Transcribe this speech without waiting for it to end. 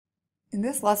In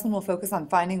this lesson, we'll focus on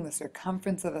finding the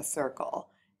circumference of a circle.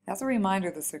 As a reminder,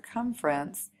 the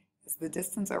circumference is the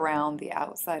distance around the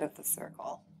outside of the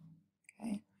circle.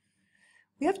 Okay.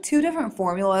 We have two different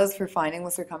formulas for finding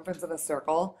the circumference of a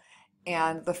circle,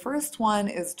 and the first one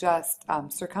is just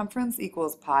circumference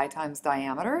equals pi times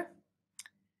diameter.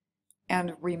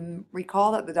 And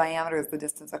recall that the diameter is the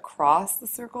distance across the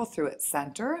circle through its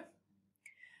center.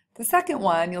 The second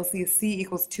one, you'll see c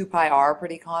equals 2 pi r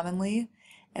pretty commonly,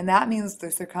 and that means the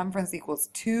circumference equals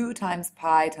 2 times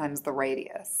pi times the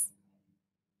radius.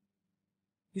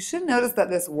 You should notice that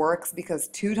this works because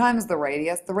 2 times the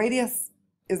radius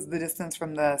is the distance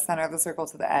from the center of the circle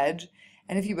to the edge,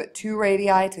 and if you put two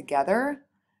radii together,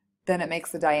 then it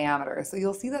makes the diameter. So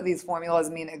you'll see that these formulas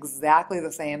mean exactly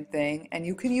the same thing, and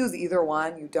you can use either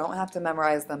one. You don't have to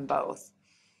memorize them both.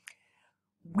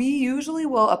 We usually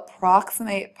will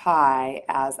approximate pi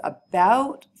as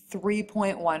about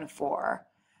 3.14.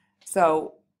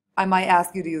 So I might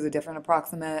ask you to use a different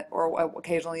approximate, or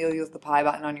occasionally you'll use the pi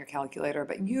button on your calculator,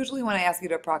 but usually when I ask you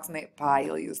to approximate pi,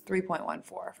 you'll use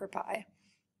 3.14 for pi.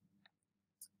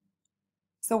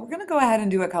 So we're going to go ahead and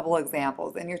do a couple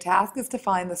examples, and your task is to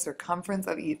find the circumference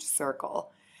of each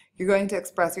circle. You're going to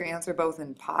express your answer both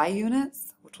in pi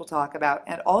units, which we'll talk about,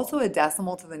 and also a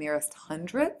decimal to the nearest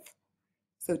hundredth.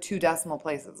 So 2 decimal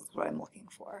places is what I'm looking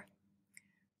for.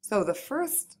 So the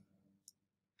first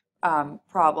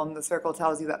problem, the circle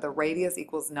tells you that the radius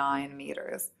equals 9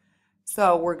 meters.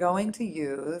 So we're going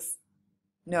to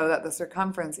know that the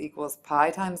circumference equals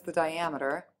pi times the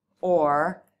diameter,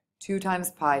 or 2 times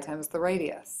pi times the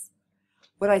radius.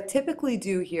 What I typically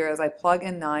do here is I plug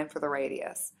in 9 for the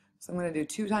radius. So I'm going to do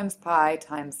 2 times pi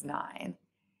times 9.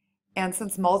 And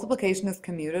since multiplication is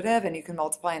commutative and you can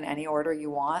multiply in any order you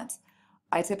want,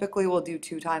 I typically will do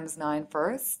 2 times 9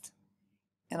 first,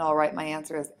 and I'll write my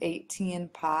answer as 18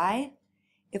 pi.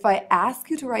 If I ask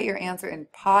you to write your answer in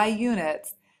pi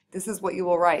units, this is what you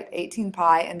will write, 18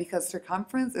 pi, and because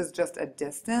circumference is just a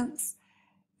distance,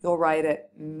 you'll write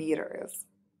it meters.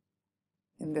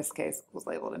 In this case, it was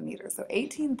labeled in meters. So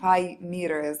 18 pi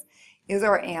meters is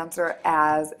our answer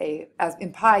as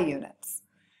in pi units.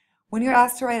 When you're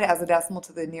asked to write it as a decimal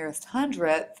to the nearest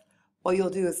hundredth, what you'll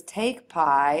do is take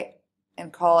pi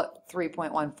and call it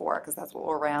 3.14 because that's what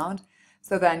we'll round.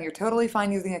 So then you're totally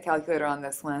fine using a calculator on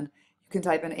this one. You can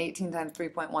type in 18 times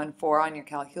 3.14 on your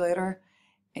calculator,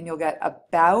 and you'll get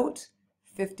about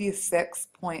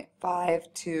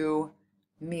 56.52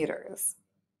 meters.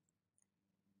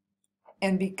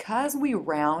 And because we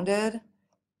rounded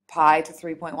pi to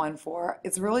 3.14,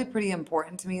 it's really pretty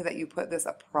important to me that you put this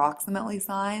approximately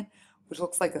sign, which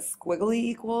looks like a squiggly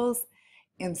equals,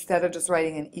 instead of just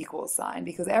writing an equals sign,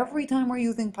 because every time we're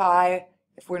using pi,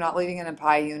 if we're not leaving it in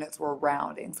pi units, we're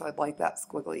rounding. So I'd like that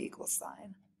squiggly equals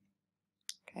sign.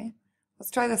 Okay,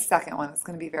 let's try the second one. It's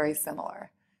going to be very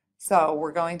similar. So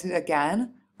we're going to,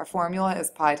 again, our formula is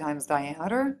pi times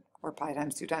diameter, or pi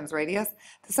times 2 times radius.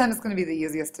 This time it's going to be the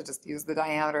easiest to just use the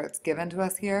diameter it's given to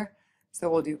us here.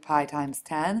 So we'll do pi times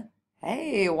 10.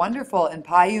 Hey, wonderful. In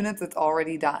pi units, it's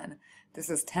already done. This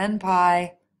is 10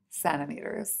 pi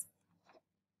centimeters.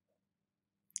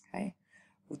 Okay.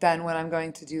 Then when I'm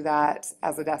going to do that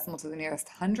as a decimal to the nearest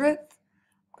hundredth,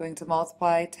 I'm going to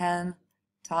multiply 10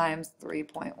 times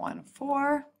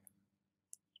 3.14,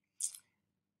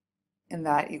 and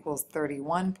that equals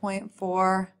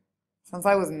 31.4. Since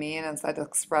I was mean and said to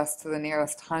express to the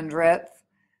nearest hundredth,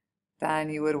 then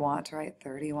you would want to write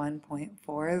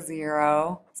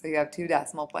 31.40. So you have 2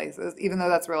 decimal places, even though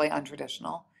that's really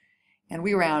untraditional. And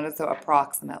we rounded, so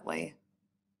approximately,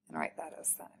 and write that as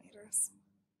centimeters.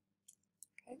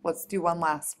 Okay, let's do one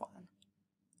last one.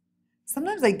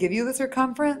 Sometimes I give you the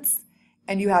circumference,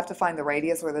 and you have to find the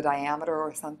radius or the diameter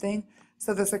or something.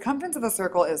 So the circumference of a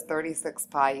circle is 36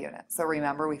 pi units. So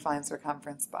remember, we find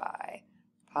circumference by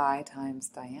pi times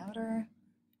diameter,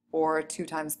 or 2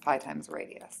 times pi times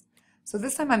radius. So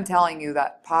this time I'm telling you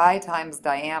that pi times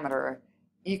diameter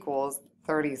equals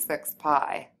 36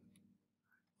 pi.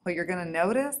 Well, you're going to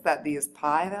notice that these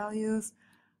pi values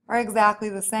are exactly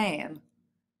the same.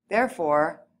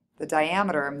 Therefore, the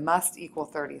diameter must equal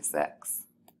 36.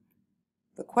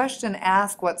 The question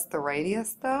asks what's the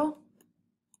radius, though?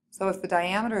 So if the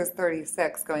diameter is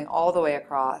 36 going all the way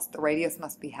across, the radius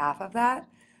must be half of that.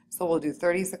 So we'll do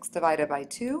 36 divided by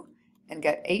 2 and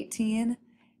get 18.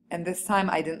 And this time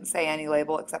I didn't say any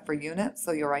label except for units,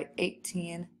 so you'll write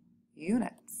 18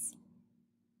 units.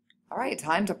 All right,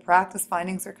 time to practice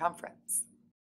finding circumference.